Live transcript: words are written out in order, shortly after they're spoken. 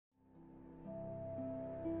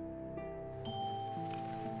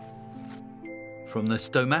From the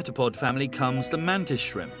stomatopod family comes the mantis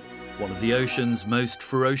shrimp, one of the ocean's most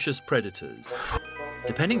ferocious predators.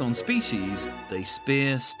 Depending on species, they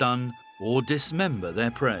spear, stun, or dismember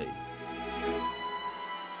their prey.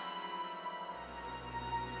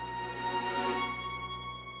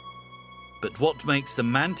 But what makes the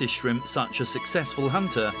mantis shrimp such a successful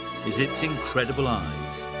hunter is its incredible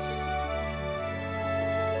eyes.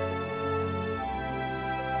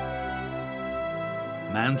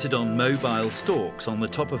 Mounted on mobile stalks on the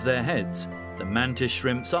top of their heads, the mantis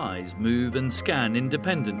shrimp's eyes move and scan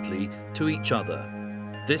independently to each other.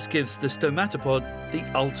 This gives the stomatopod the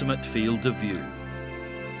ultimate field of view.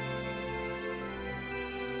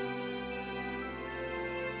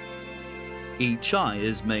 Each eye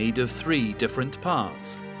is made of 3 different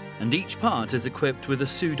parts, and each part is equipped with a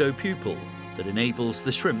pseudo-pupil that enables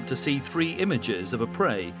the shrimp to see 3 images of a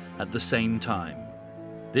prey at the same time.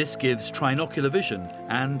 This gives trinocular vision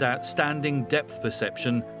and outstanding depth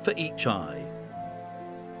perception for each eye.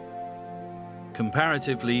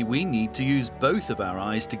 Comparatively, we need to use both of our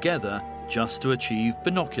eyes together just to achieve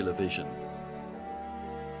binocular vision.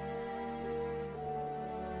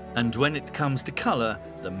 And when it comes to colour,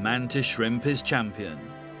 the mantis shrimp is champion,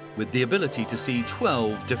 with the ability to see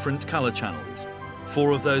 12 different colour channels,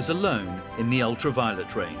 4 of those alone in the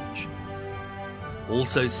ultraviolet range.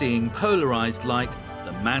 Also seeing polarised light,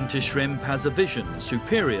 the mantis shrimp has a vision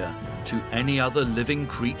superior to any other living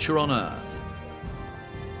creature on Earth.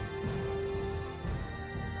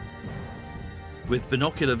 With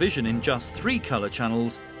binocular vision in just 3 colour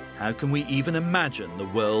channels, how can we even imagine the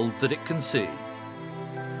world that it can see?